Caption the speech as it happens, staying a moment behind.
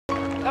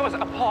That was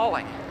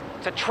appalling.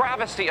 It's a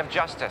travesty of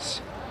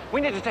justice. We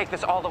need to take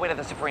this all the way to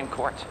the Supreme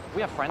Court.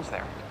 We have friends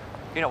there.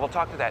 You know, we'll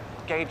talk to that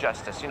gay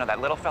justice, you know,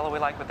 that little fellow we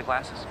like with the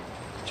glasses.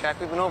 Jack,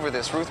 we've been over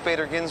this. Ruth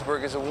Bader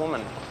Ginsburg is a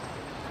woman.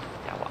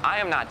 Yeah, well, I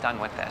am not done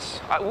with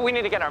this. We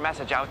need to get our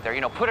message out there,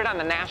 you know, put it on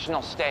the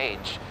national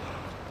stage.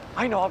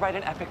 I know, I'll write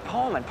an epic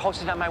poem and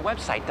post it on my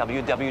website,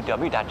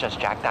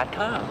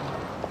 www.justjack.com.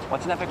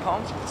 What's an epic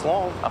poem? It's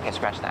long. Okay,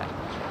 scratch that.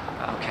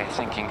 Okay,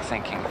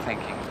 thinking.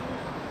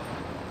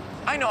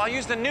 I know, I'll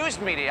use the news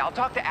media. I'll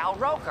talk to Al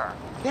Roker.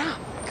 Yeah,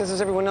 because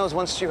as everyone knows,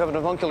 once you have an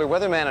avuncular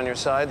weatherman on your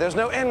side, there's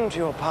no end to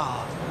your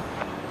power.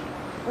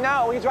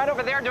 No, he's right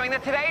over there doing the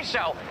Today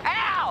Show.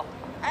 Al!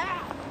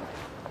 Al!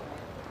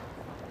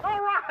 All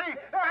right!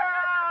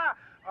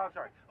 Oh,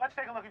 sorry. Let's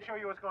take a look and show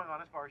you what's going on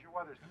as far as your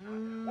weather's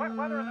concerned. Wet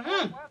weather in the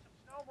northwest,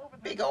 snow moving.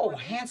 Big old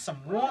handsome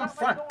warm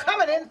front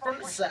coming in from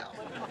the south.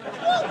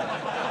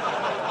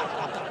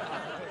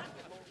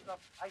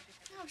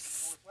 Oh,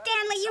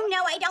 Stanley, you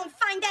know I don't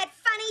find that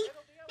funny.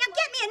 Now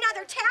get me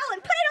another towel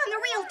and put it on the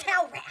real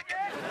towel rack.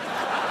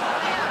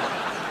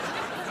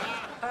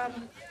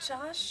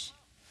 Josh,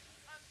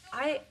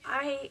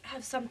 I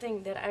have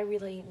something that I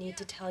really need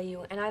to tell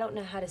you, and I don't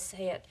know how to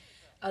say it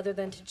other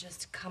than to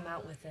just come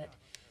out with it.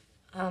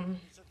 I'm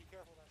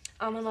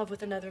in love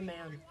with another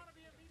man.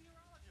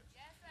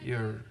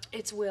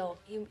 It's Will.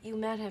 You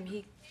met him.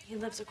 He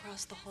lives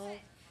across the hall.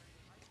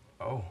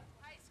 Oh.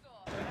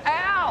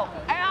 Al!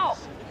 Al!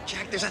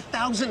 Jack, there's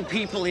 1,000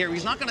 people here.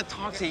 He's not going to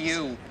talk to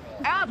you.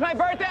 Al, it's my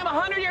birthday. I'm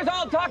 100 years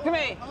old. Talk to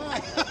me.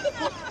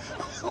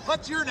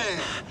 What's your name?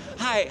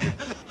 Hi.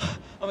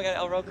 Oh my God,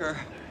 Al Roker.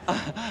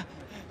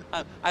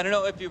 I don't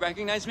know if you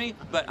recognize me,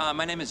 but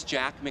my name is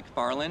Jack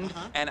McFarland,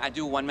 and I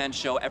do a one-man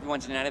show every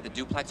Wednesday night at the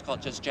Duplex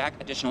called Just Jack.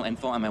 Additional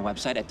info on my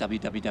website at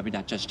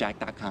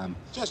www.justjack.com.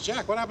 Just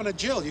Jack, what happened to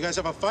Jill? You guys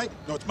have a fight?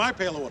 No, it's my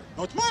pail of water.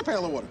 No, it's my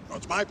pail of water. No,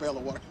 it's my pail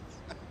of water.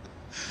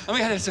 Oh my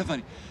God, that's so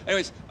funny.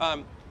 Anyways,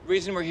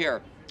 reason we're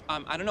here.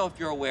 I don't know if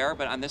you're aware,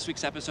 but on this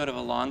week's episode of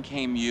Along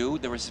Came You,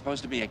 there was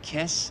supposed to be a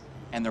kiss,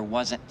 and there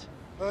wasn't.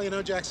 Well, you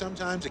know, Jack,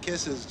 sometimes a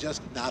kiss is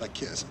just not a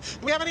kiss.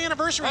 Do we have any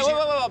anniversaries?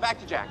 Whoa, back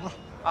to Jack.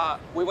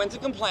 We went to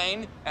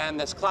complain, and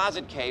this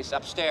closet case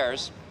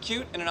upstairs,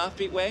 cute in an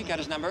offbeat way, got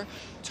his number,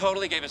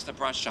 totally gave us the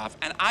brush off.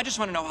 And I just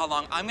want to know how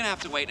long I'm going to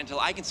have to wait until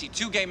I can see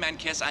two gay men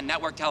kiss on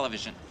network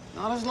television.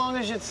 Not as long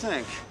as you'd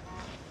think.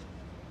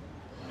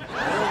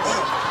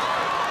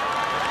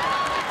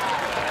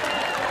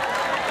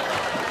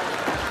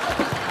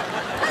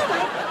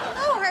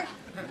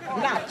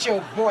 Not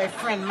your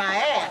boyfriend, my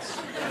ass.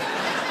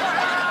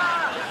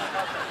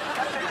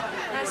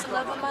 Nice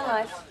love of my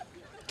life.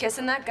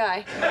 Kissing that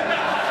guy.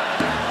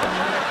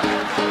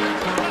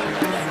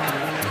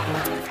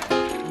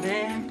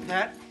 Man,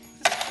 that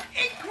is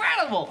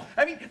incredible.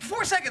 I mean,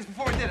 4 seconds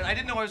before I did it, I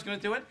didn't know I was going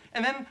to do it,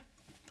 and then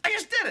I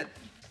just did it.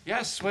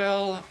 Yes,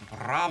 Will,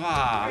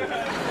 brava.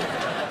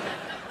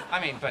 I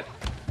mean, but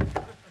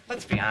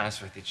let's be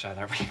honest with each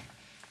other.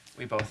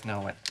 We both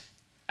know what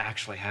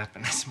actually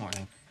happened this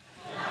morning.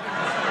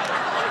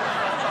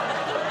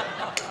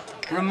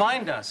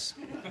 Remind us.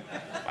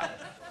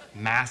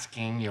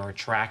 Masking your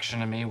attraction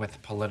to me with a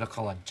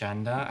political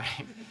agenda?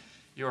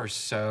 You're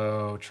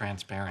so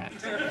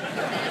transparent.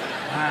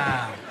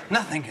 Wow,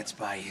 nothing gets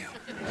by you.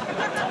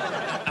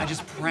 I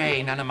just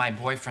pray none of my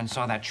boyfriends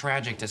saw that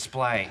tragic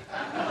display.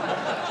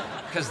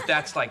 Because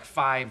that's like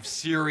 5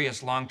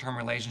 serious long-term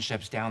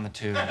relationships down the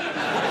tube.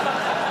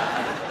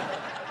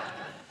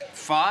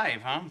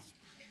 5, huh?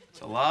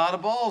 It's a lot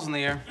of balls in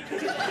the air.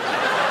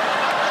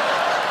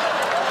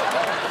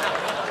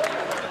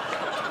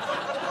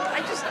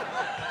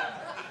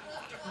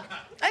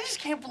 I just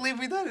can't believe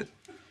we did it.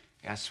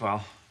 Yes,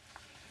 well,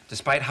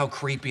 despite how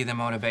creepy the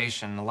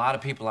motivation, a lot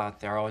of people out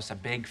there owe us a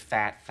big,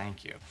 fat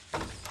thank you.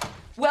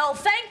 Well,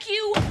 thank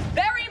you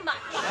very much.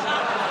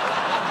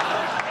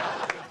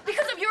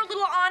 Because of your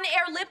little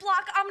on-air lip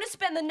lock, I'm gonna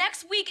spend the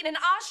next week in an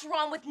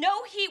ashram with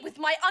no heat with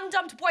my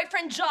undumped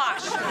boyfriend,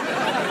 Josh. I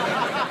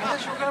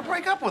thought you were gonna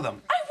break up with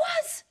him. I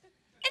was.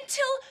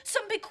 Until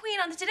some big queen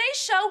on the Today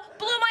Show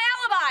blew my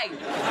alibi.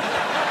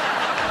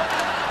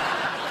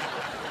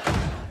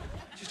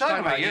 She's talking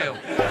about you.